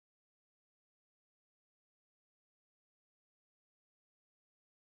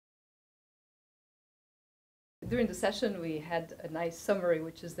during the session we had a nice summary,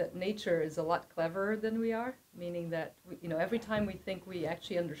 which is that nature is a lot cleverer than we are, meaning that every time we think we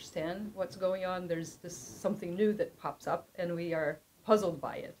actually understand what's going on, there's something new that pops up, and we are puzzled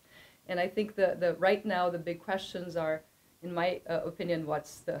by it. And I think right now the big questions are, in my opinion,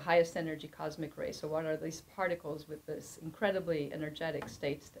 what's the highest energy cosmic ray? So what are these particles with this incredibly energetic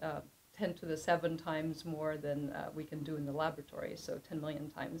state, 10 to the 7 times more than we can do in the laboratory, so 10 million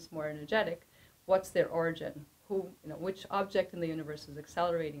times more energetic? What's their origin? Which object in the universe is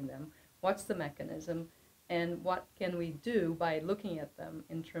accelerating them? What's the mechanism? And what can we do by looking at them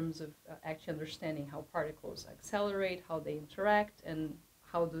in terms of actually understanding how particles accelerate, how they interact, and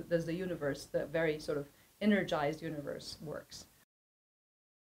how does the universe, the very sort of energized universe, works?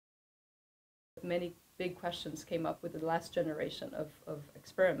 Many big questions came up with the last generation of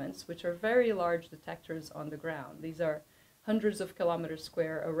experiments, which are very large detectors on the ground. These are hundreds of kilometers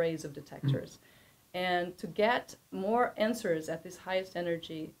square arrays of detectors. And to get more answers at this highest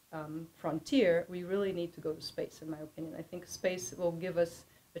energy frontier, we really need to go to space, in my opinion. I think space will give us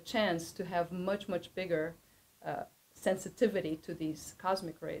a chance to have much, much bigger sensitivity to these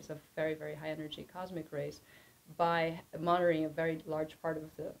cosmic rays, of very, very high energy cosmic rays, by monitoring a very large part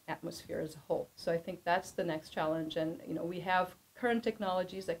of the atmosphere as a whole. So I think that's the next challenge. And we have current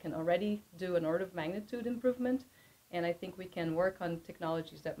technologies that can already do an order of magnitude improvement. And I think we can work on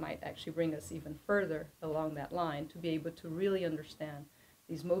technologies that might actually bring us even further along that line to be able to really understand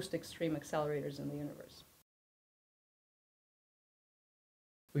these most extreme accelerators in the universe.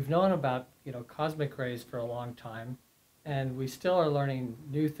 We've known about cosmic rays for a long time, and we still are learning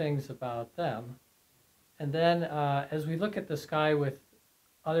new things about them. And then as we look at the sky with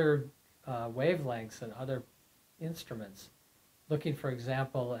other wavelengths and other instruments, looking, for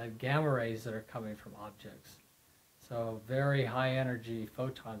example, at gamma rays that are coming from objects, so very high energy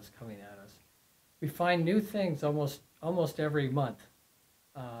photons coming at us, we find new things almost every month.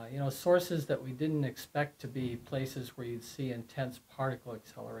 Sources that we didn't expect to be places where you'd see intense particle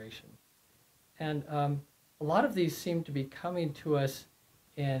acceleration. And a lot of these seem to be coming to us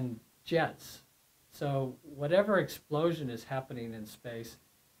in jets. So whatever explosion is happening in space,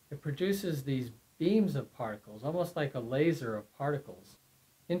 it produces these beams of particles, almost like a laser of particles.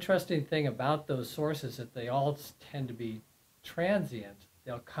 Interesting thing about those sources is that they all tend to be transient.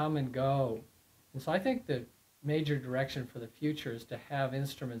 They'll come and go. And so I think the major direction for the future is to have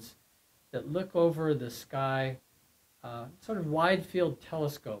instruments that look over the sky, sort of wide field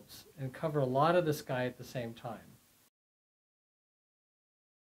telescopes, and cover a lot of the sky at the same time.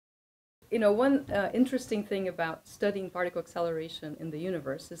 One interesting thing about studying particle acceleration in the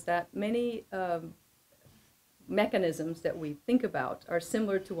universe is that many mechanisms that we think about are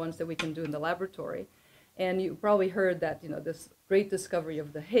similar to ones that we can do in the laboratory. And you probably heard that this great discovery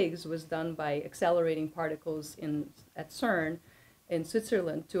of the Higgs was done by accelerating particles at CERN in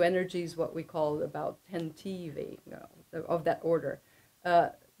Switzerland to energies what we call about 10 TeV, of that order.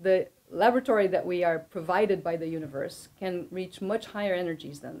 The laboratory that we are provided by the universe can reach much higher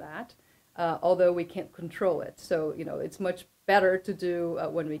energies than that, although we can't control it. So it's much better to do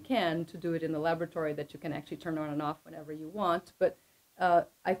when we can to do it in the laboratory, that you can actually turn on and off whenever you want. But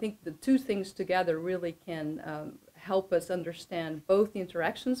I think the two things together really can help us understand both the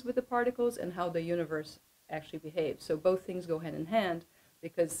interactions with the particles and how the universe actually behaves. So both things go hand in hand,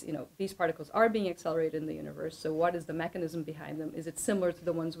 because these particles are being accelerated in the universe. So what is the mechanism behind them? Is it similar to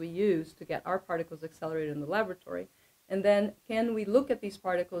the ones we use to get our particles accelerated in the laboratory? And then can we look at these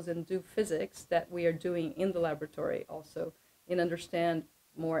particles and do physics that we are doing in the laboratory also, and understand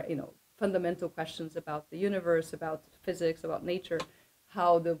more fundamental questions about the universe, about physics, about nature,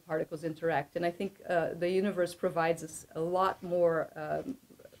 how the particles interact. And I think the universe provides us a lot more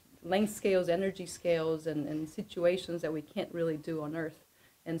length scales, energy scales, and situations that we can't really do on Earth.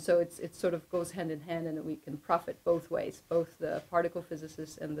 And so it sort of goes hand in hand, and we can profit both ways. Both the particle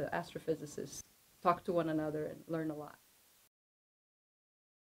physicists and the astrophysicists talk to one another and learn a lot.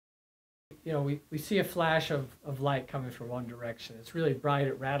 We see a flash of light coming from one direction. It's really bright,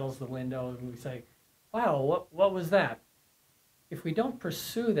 it rattles the window, and we say, wow, what was that? If we don't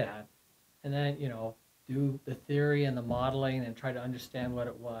pursue that, and then, do the theory and the modeling and try to understand what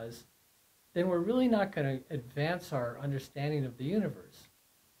it was, then we're really not going to advance our understanding of the universe.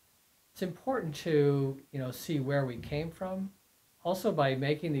 It's important to, see where we came from. Also, by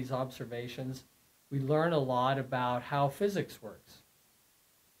making these observations, we learn a lot about how physics works.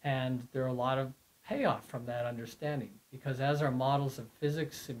 And there are a lot of payoff from that understanding, because as our models of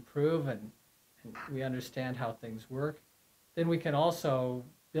physics improve and we understand how things work, then we can also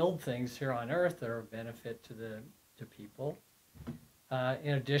build things here on Earth that are of benefit to people.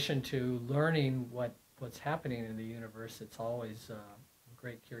 In addition to learning what what's happening in the universe, it's always a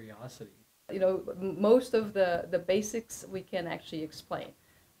great curiosity. You know, most of the basics we can actually explain,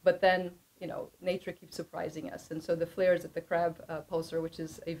 but then, you know, nature keeps surprising us. And so the flares at the Crab pulsar, which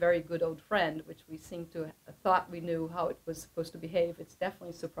is a very good old friend, which we seem to thought we knew how it was supposed to behave, it's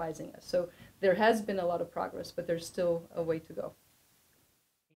definitely surprising us. So there has been a lot of progress, but there's still a way to go.